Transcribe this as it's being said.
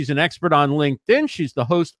She's an expert on LinkedIn. She's the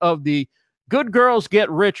host of the Good Girls Get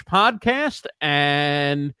Rich podcast.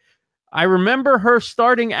 And I remember her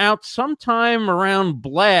starting out sometime around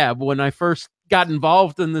Blab when I first got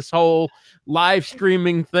involved in this whole live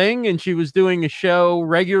streaming thing. And she was doing a show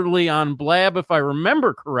regularly on Blab, if I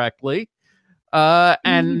remember correctly.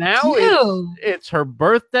 And now it's her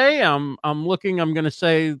birthday. I'm going to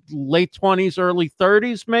say late 20s, early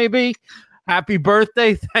 30s, maybe. Happy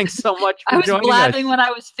birthday. Thanks so much for joining us. I was blabbing when I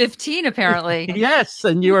was 15, apparently. Yes,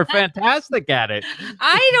 and you were fantastic at it.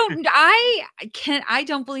 I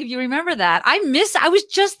don't believe you remember that. I was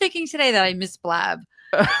just thinking today that I miss Blab.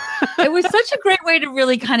 It was such a great way to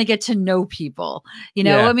really kind of get to know people. You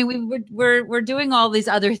know, yeah. I mean, we're doing all these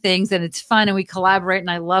other things and it's fun and we collaborate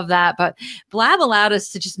and I love that. But Blab allowed us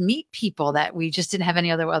to just meet people that we just didn't have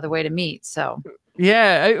any other way to meet. So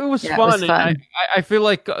yeah, it was fun. It was fun. I feel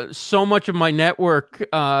like so much of my network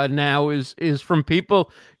now is from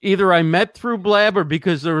people either I met through Blab or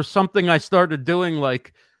because there was something I started doing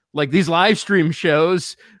like these live stream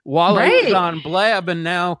shows while I was on Blab, and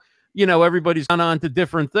now everybody's gone on to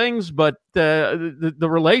different things, but the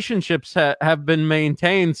relationships have been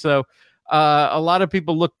maintained. So a lot of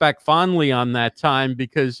people look back fondly on that time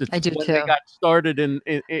because it's when they got started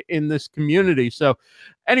in this community. So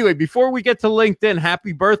anyway, before we get to LinkedIn,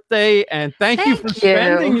 happy birthday. And thank you for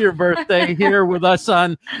spending your birthday here with us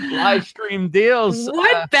on Live Stream Deals.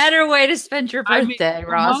 What better way to spend your birthday,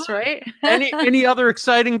 Ross, right? Any other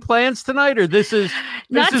exciting plans tonight, or this is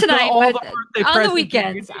not tonight, all but the birthday on the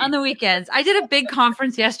weekends. On the weekends. I did a big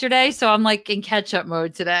conference yesterday, so I'm like in catch-up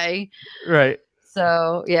mode today. Right.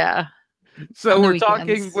 So yeah. So we're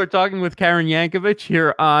talking with Karen Yankovich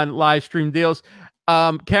here on Live Stream Deals.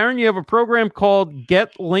 Karen, you have a program called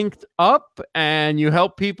Get Linked Up, and you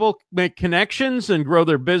help people make connections and grow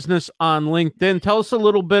their business on LinkedIn. Tell us a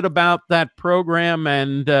little bit about that program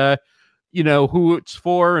and who it's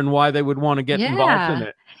for and why they would want to get involved in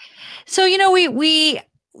it. So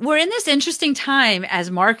we're in this interesting time as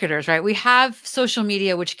marketers, right? We have social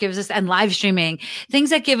media, which gives us, and live streaming, things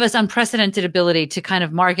that give us unprecedented ability to kind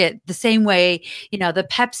of market the same way, the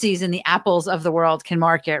Pepsis and the Apples of the world can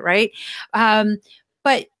market, right?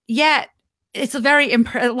 But yet it's a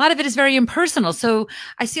lot of it is very impersonal. So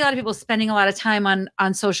I see a lot of people spending a lot of time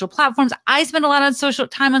on social platforms. I spend a lot of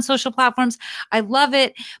time on social platforms. I love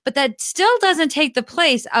it, but that still doesn't take the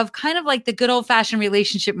place of kind of like the good old fashioned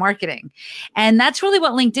relationship marketing. And that's really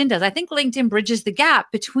what LinkedIn does. I think LinkedIn bridges the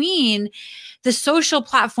gap between the social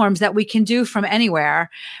platforms that we can do from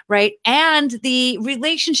anywhere, right? And the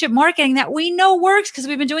relationship marketing that we know works because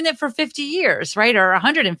we've been doing it for 50 years, right? Or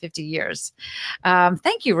 150 years.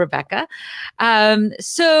 Thank you, Rebecca.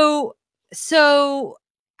 So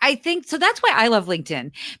I think, so that's why I love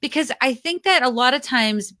LinkedIn, because I think that a lot of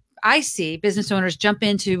times I see business owners jump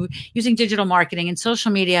into using digital marketing and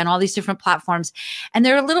social media and all these different platforms. And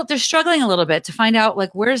they're struggling a little bit to find out,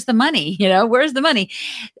 like, where's the money? Where's the money?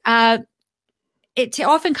 It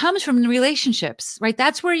often comes from the relationships, right?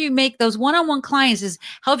 That's where you make those one-on-one clients,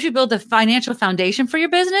 helps you build the financial foundation for your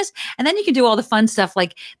business. And then you can do all the fun stuff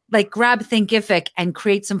like grab Thinkific and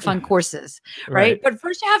create some fun courses, right? But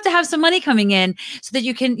first you have to have some money coming in so that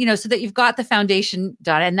you can, so that you've got the foundation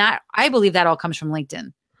done. And that, I believe that all comes from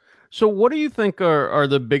LinkedIn. So what do you think are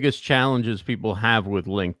the biggest challenges people have with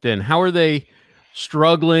LinkedIn? How are they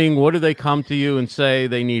struggling? What do they come to you and say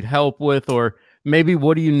they need help with? Or maybe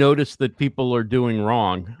what do you notice that people are doing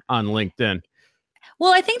wrong on LinkedIn?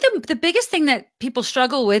 Well, I think the biggest thing that people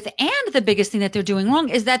struggle with and the biggest thing that they're doing wrong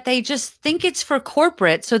is that they just think it's for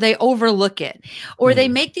corporate, so they overlook it. Or they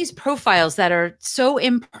make these profiles that are so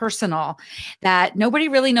impersonal that nobody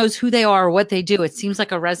really knows who they are or what they do. It seems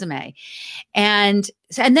like a resume. And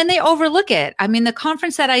then they overlook it. I mean, the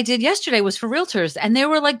conference that I did yesterday was for realtors, and they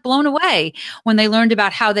were like blown away when they learned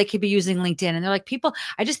about how they could be using LinkedIn. And they're like, people,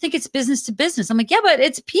 I just think it's business to business. I'm like, yeah, but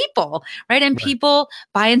it's people, right? And people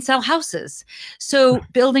buy and sell houses. So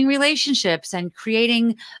building relationships and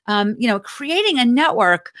creating a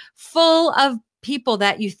network full of people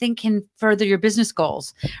that you think can further your business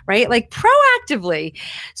goals, right? Like proactively.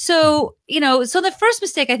 So, so the first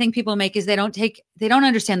mistake I think people make is they don't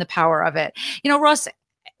understand the power of it. Ross,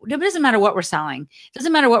 it doesn't matter what we're selling. It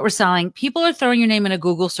doesn't matter what we're selling. People are throwing your name in a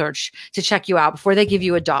Google search to check you out before they give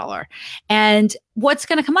you $1. And what's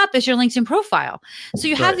going to come up is your LinkedIn profile. So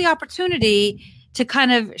you have the opportunity to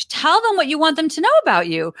kind of tell them what you want them to know about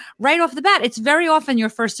you right off the bat. It's very often your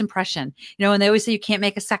first impression, and they always say you can't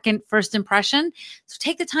make a second first impression. So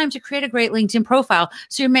take the time to create a great LinkedIn profile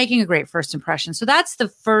so you're making a great first impression. So that's the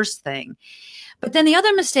first thing. But then the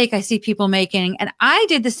other mistake I see people making, and I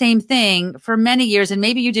did the same thing for many years, and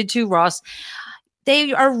maybe you did too, Ross.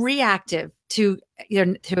 they are reactive to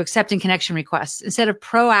to accepting connection requests instead of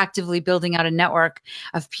proactively building out a network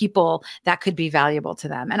of people that could be valuable to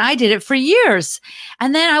them. And I did it for years.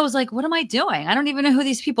 And then I was like, what am I doing? I don't even know who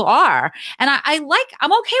these people are. And I'm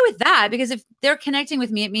okay with that, because if they're connecting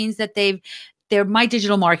with me, it means that my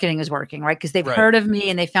digital marketing is working, right? Because they've heard of me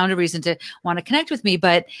and they found a reason to want to connect with me.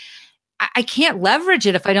 But I can't leverage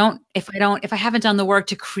it if I haven't done the work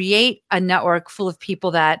to create a network full of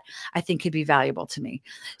people that I think could be valuable to me.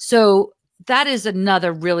 So that is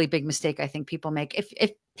another really big mistake I think people make.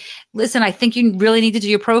 If listen, I think you really need to do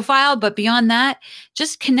your profile, but beyond that,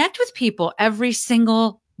 just connect with people every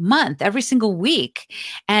single month, every single week,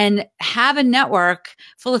 and have a network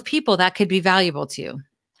full of people that could be valuable to you.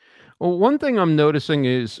 Well, one thing I'm noticing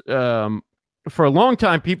is for a long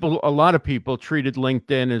time, a lot of people treated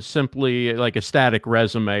LinkedIn as simply like a static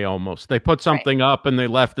resume almost. They put something up and they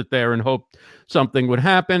left it there and hoped something would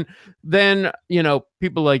happen. Then,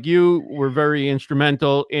 people like you were very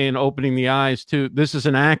instrumental in opening the eyes to this is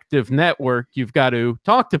an active network. You've got to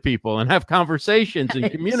talk to people and have conversations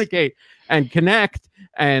and communicate and connect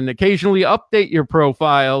and occasionally update your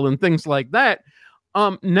profile and things like that.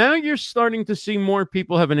 Now you're starting to see more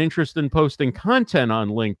people have an interest in posting content on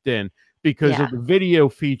LinkedIn because of the video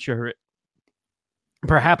feature.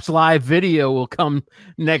 Perhaps live video will come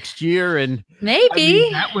next year, and maybe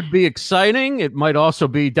that would be exciting. It might also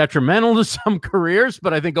be detrimental to some careers,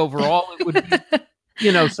 but I think overall it would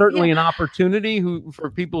be, certainly an opportunity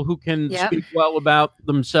for people who can speak well about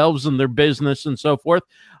themselves and their business and so forth,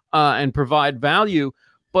 and provide value.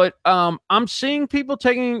 But I'm seeing people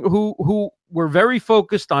who were very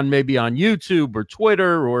focused on maybe on YouTube or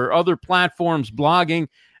Twitter or other platforms, blogging,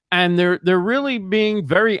 and they're really being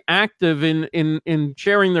very active in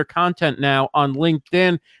sharing their content now on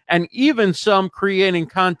LinkedIn, and even some creating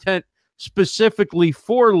content specifically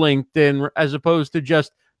for LinkedIn as opposed to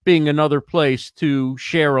just being another place to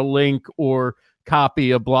share a link or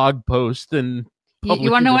copy a blog post. And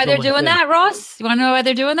you want to know why they're doing that, Ross? You want to know why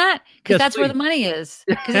they're doing that? Because that's where the money is.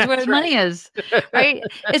 Because it's where the money is, right?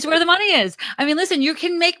 It's where the money is. I mean, listen, you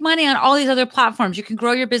can make money on all these other platforms. You can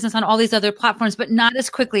grow your business on all these other platforms, but not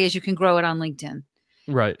as quickly as you can grow it on LinkedIn.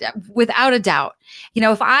 Right. Without a doubt.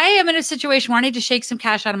 If I am in a situation where I need to shake some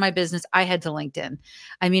cash out of my business, I head to LinkedIn.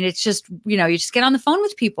 I mean, it's just, you just get on the phone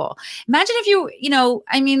with people. Imagine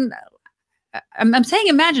if I'm saying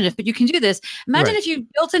imagine if, but you can do this. Imagine if you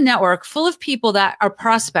built a network full of people that are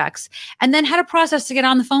prospects and then had a process to get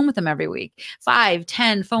on the phone with them every week. 5,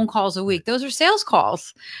 10 phone calls a week. Those are sales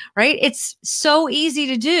calls, right? It's so easy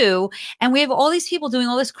to do. And we have all these people doing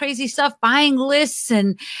all this crazy stuff, buying lists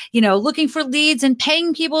and, looking for leads and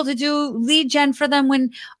paying people to do lead gen for them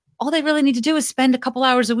when all they really need to do is spend a couple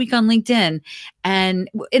hours a week on LinkedIn and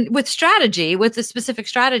with a specific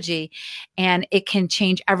strategy, and it can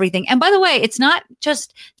change everything. And by the way, it's not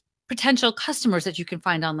just potential customers that you can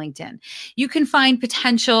find on LinkedIn. You can find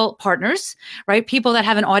potential partners, right? People that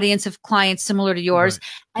have an audience of clients similar to yours,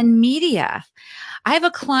 and media. I have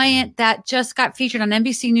a client that just got featured on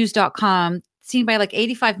NBCnews.com, seen by like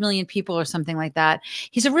 85 million people or something like that.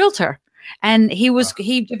 He's a realtor. And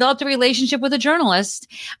he developed a relationship with a journalist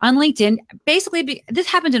on LinkedIn. Basically, this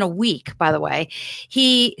happened in a week, by the way.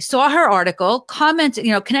 He saw her article, commented,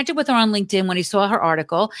 connected with her on LinkedIn when he saw her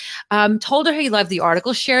article, told her he loved the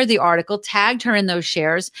article, shared the article, tagged her in those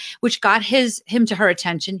shares, which got him to her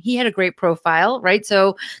attention. He had a great profile, right?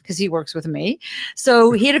 So, because he works with me.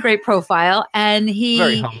 So he had a great profile, and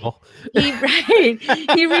very humble.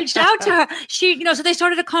 He reached out to her. So they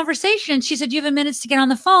started a conversation. She said, "Do you have a minute to get on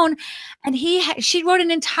the phone?" And she wrote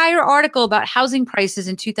an entire article about housing prices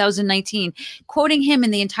in 2019, quoting him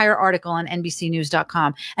in the entire article on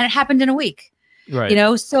NBCnews.com. And it happened in a week. Right.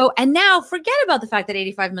 And now forget about the fact that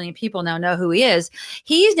 85 million people now know who he is.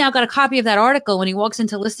 He's now got a copy of that article when he walks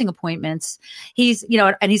into listing appointments. He's,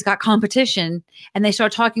 and he's got competition, and they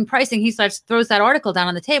start talking pricing. He throws that article down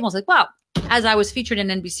on the table. It's like, wow, as I was featured in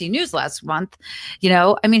NBC News last month,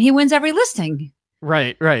 he wins every listing.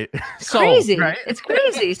 Right. It's crazy. Right? It's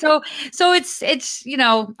crazy. So it's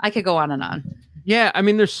I could go on and on. Yeah, I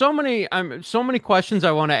mean, there's so many questions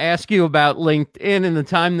I want to ask you about LinkedIn in the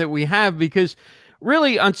time that we have, because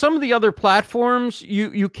really on some of the other platforms,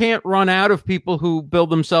 you can't run out of people who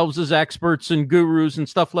build themselves as experts and gurus and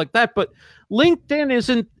stuff like that. But LinkedIn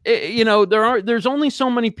isn't, there's only so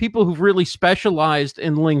many people who've really specialized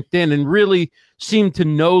in LinkedIn and really seem to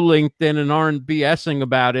know LinkedIn and aren't BSing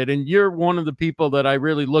about it. And you're one of the people that I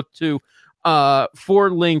really look to for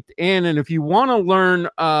LinkedIn. And if you want to learn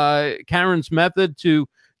Karen's method to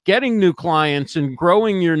getting new clients and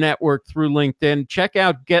growing your network through LinkedIn, check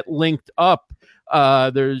out Get Linked Up.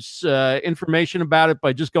 There's information about it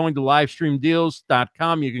by just going to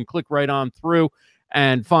livestreamdeals.com. You can click right on through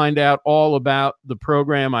and find out all about the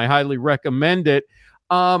program. I highly recommend it.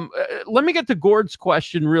 Let me get to Gord's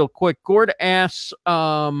question real quick. Gord asks,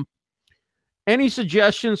 any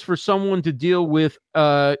suggestions for someone to deal with?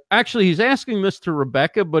 Actually, he's asking this to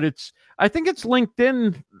Rebecca, but I think it's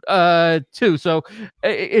LinkedIn too. So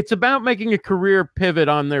it's about making a career pivot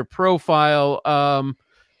on their profile.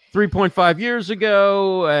 3.5 years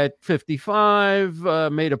ago at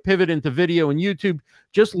 55, made a pivot into video and YouTube,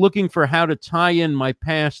 just looking for how to tie in my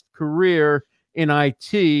past career in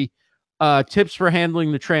IT. Tips for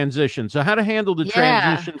handling the transition. So how to handle the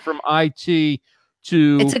transition from IT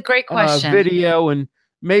to it's a great question. Video, and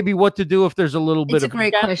maybe what to do if there's a little bit of a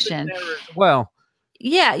great question as well.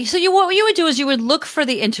 Yeah. So what you would do is you would look for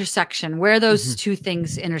the intersection where those two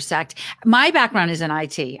things intersect. My background is in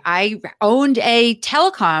IT. I owned a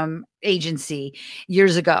telecom agency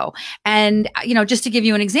years ago. And, just to give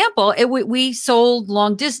you an example, we sold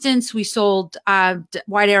long distance, we sold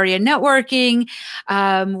wide area networking,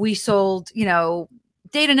 we sold,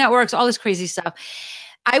 data networks, all this crazy stuff.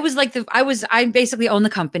 I basically owned the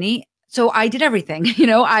company. So I did everything,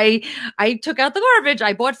 I took out the garbage,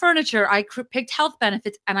 I bought furniture, I picked health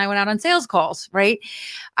benefits, and I went out on sales calls, right?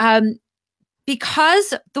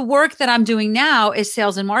 Because the work that I'm doing now is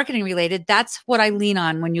sales and marketing related, that's what I lean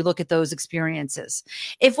on when you look at those experiences.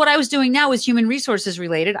 If what I was doing now is human resources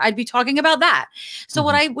related, I'd be talking about that. So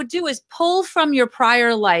what I would do is pull from your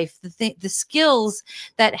prior life the skills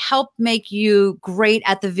that help make you great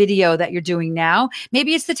at the video that you're doing now.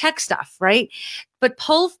 Maybe it's the tech stuff, right? But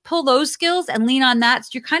pull those skills and lean on that.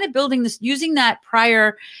 So you're kind of building this, using that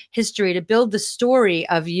prior history to build the story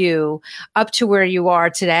of you up to where you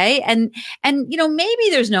are today. And maybe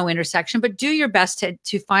there's no intersection, but do your best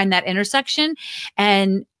to find that intersection.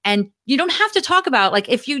 And you don't have to talk about, like,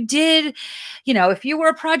 if you did, if you were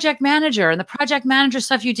a project manager and the project manager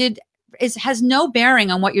stuff you did has no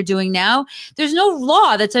bearing on what you're doing now. There's no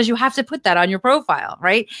law that says you have to put that on your profile,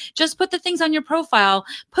 right? Just put the things on your profile,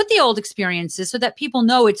 put the old experiences so that people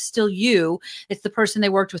know it's still you. It's the person they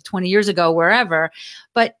worked with 20 years ago, wherever.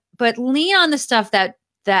 But lean on the stuff that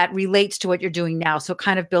relates to what you're doing now. So it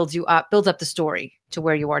kind of builds up the story to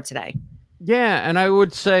where you are today. Yeah. And I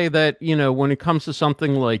would say that, when it comes to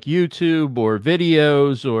something like YouTube or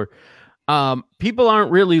videos or people aren't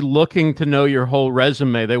really looking to know your whole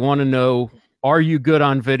resume. They want to know, are you good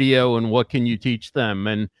on video and what can you teach them?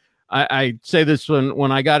 And I say this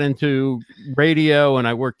when I got into radio and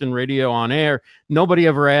I worked in radio on air, nobody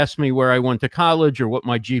ever asked me where I went to college or what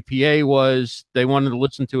my GPA was. They wanted to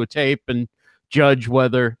listen to a tape and judge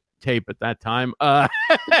whether tape at that time.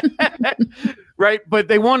 Right. But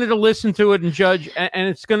they wanted to listen to it and judge. And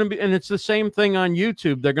it's the same thing on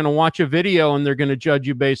YouTube. They're going to watch a video and they're going to judge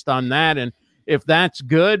you based on that. And if that's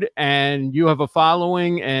good and you have a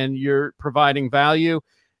following and you're providing value,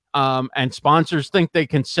 and sponsors think they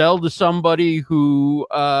can sell to somebody who,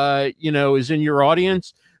 is in your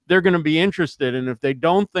audience, they're going to be interested. And if they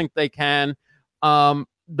don't think they can, the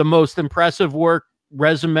most impressive work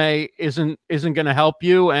resume isn't going to help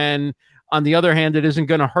you. And on the other hand, it isn't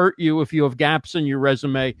going to hurt you if you have gaps in your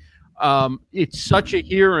resume. It's such a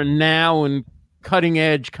here and now and cutting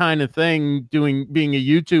edge kind of thing, being a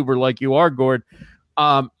YouTuber like you are, Gord.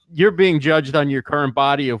 You're being judged on your current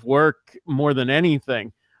body of work more than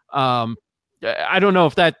anything. I don't know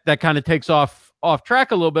if that kind of takes off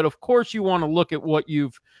track a little bit. Of course, you want to look at what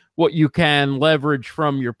you can leverage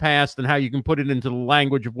from your past and how you can put it into the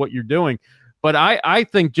language of what you're doing. But I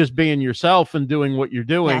think just being yourself and doing what you're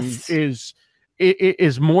doing is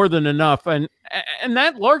more than enough. And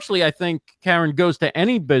that largely, I think, Karen, goes to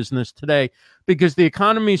any business today because the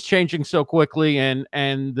economy is changing so quickly and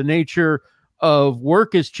the nature of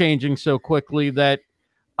work is changing so quickly that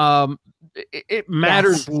it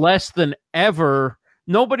matters less than ever.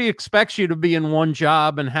 Nobody expects you to be in one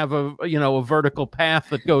job and have a vertical path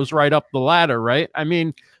that goes right up the ladder, right? I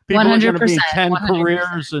mean, people 100%, are going to be in 10 100%.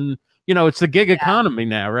 Careers and it's the gig economy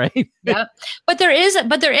now, right? Yep. But there is,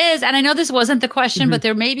 and I know this wasn't the question, but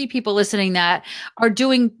there may be people listening that are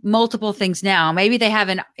doing multiple things now. Maybe they have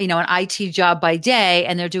an IT job by day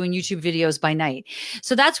and they're doing YouTube videos by night.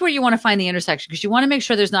 So that's where you want to find the intersection because you want to make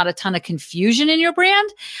sure there's not a ton of confusion in your brand.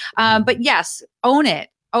 But yes, own it.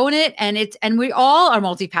 And we all are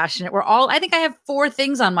multi-passionate. I think I have 4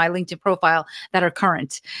 things on my LinkedIn profile that are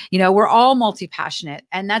current. We're all multi-passionate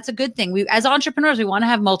and that's a good thing. As entrepreneurs, we want to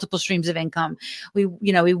have multiple streams of income. We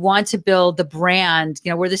want to build the brand.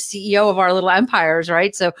 We're the CEO of our little empires,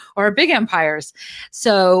 right? So, or our big empires.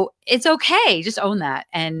 So it's okay. Just own that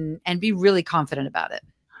and be really confident about it.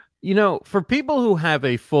 For people who have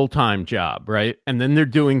a full-time job, right? And then they're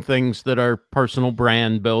doing things that are personal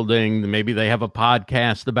brand building. Maybe they have a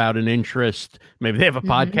podcast about an interest. Maybe they have a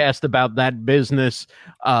podcast about that business.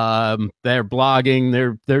 They're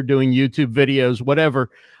blogging, they're doing YouTube videos,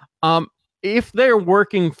 whatever. If they're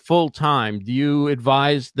working full-time, do you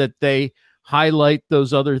advise that they highlight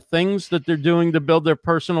those other things that they're doing to build their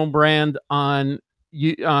personal brand on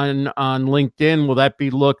LinkedIn? Will that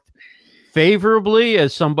be looked favorably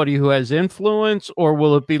as somebody who has influence, or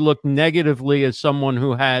will it be looked negatively as someone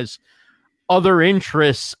who has other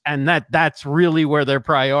interests, and that's really where their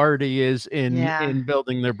priority is in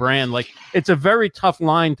building their brand? Like, it's a very tough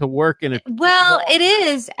line to work in. Well, it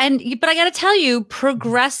is. But I got to tell you,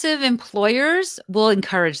 progressive employers will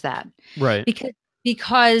encourage that. Right.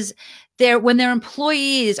 Because when their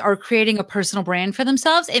employees are creating a personal brand for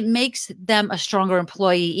themselves, it makes them a stronger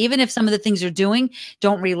employee, even if some of the things they're doing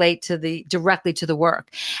don't relate directly to the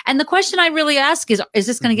work. And the question I really ask is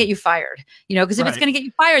this going to get you fired? Because if it's going to get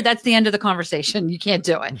you fired, that's the end of the conversation. You can't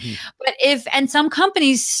do it. But and some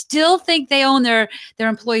companies still think they own their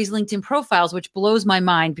employees' LinkedIn profiles, which blows my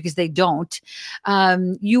mind because they don't.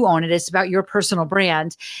 You own it. It's about your personal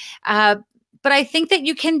brand. But I think that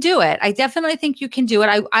you can do it. I definitely think you can do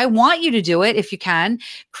it. I want you to do it if you can.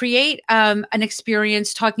 Create an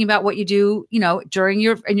experience talking about what you do, during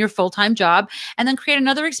your full-time job, and then create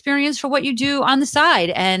another experience for what you do on the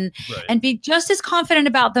side, and be just as confident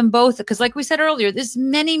about them both. Because, like we said earlier, there's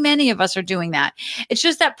many of us are doing that. It's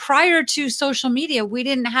just that prior to social media, we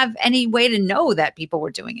didn't have any way to know that people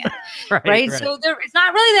were doing it, right? So it's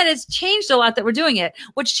not really that it's changed a lot that we're doing it.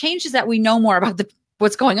 What's changed is that we know more about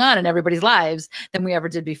what's going on in everybody's lives than we ever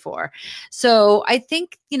did before. So I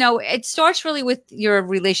think, it starts really with your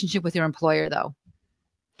relationship with your employer, though.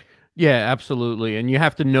 Yeah, absolutely. And you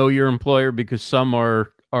have to know your employer, because some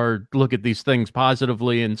are look at these things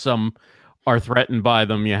positively and some are threatened by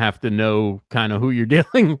them. You have to know kind of who you're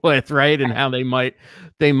dealing with, right? And how they might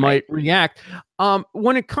react.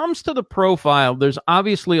 When it comes to the profile, there's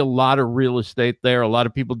obviously a lot of real estate there. A lot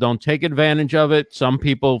of people don't take advantage of it. Some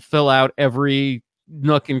people fill out every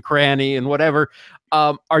nook and cranny and whatever.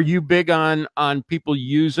 Are you big on people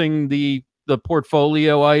using the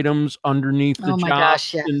portfolio items underneath the job?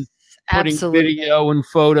 Gosh, yes. And putting Absolutely. video and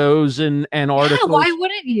photos and articles? Yeah, why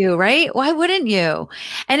wouldn't you, right? Why wouldn't you?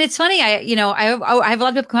 And it's funny, I have a lot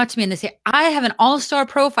of people come up to me and they say, I have an all-star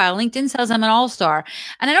profile. LinkedIn says I'm an all-star.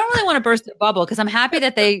 And I don't really want to burst the bubble, because I'm happy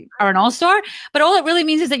that they are an all-star, but all it really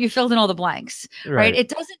means is that you filled in all the blanks, right? It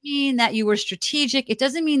doesn't mean that you were strategic. It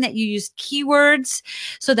doesn't mean that you used keywords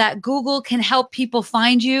so that Google can help people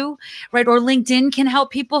find you, right? Or LinkedIn can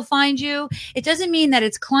help people find you. It doesn't mean that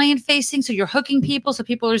it's client-facing, so you're hooking people, so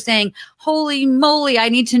people are saying, holy moly, I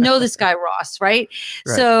need to know this guy Ross, right?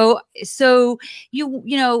 So it's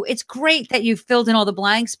great that you filled in all the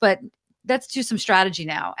blanks, but let's do some strategy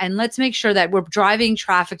now, and let's make sure that we're driving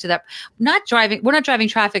traffic to that. We're not driving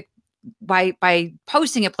traffic by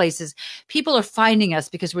posting at places. People are finding us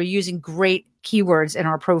because we're using great keywords in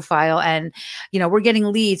our profile, and we're getting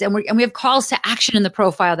leads, and we have calls to action in the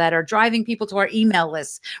profile that are driving people to our email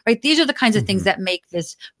lists, right? These are the kinds of things that make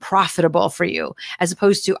this profitable for you, as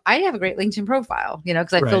opposed to, I have a great LinkedIn profile,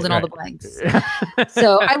 because I filled in all the blanks.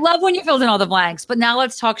 So I love when you filled in all the blanks, but now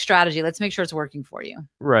let's talk strategy. Let's make sure it's working for you.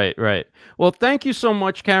 Right. Well, thank you so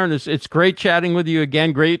much, Karen. It's great chatting with you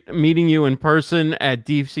again. Great meeting you in person at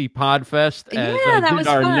DC Podfest as that was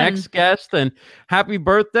our fun. next guest, and happy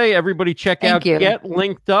birthday. Everybody check out Get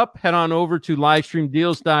Linked Up. Head on over to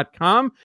livestreamdeals.com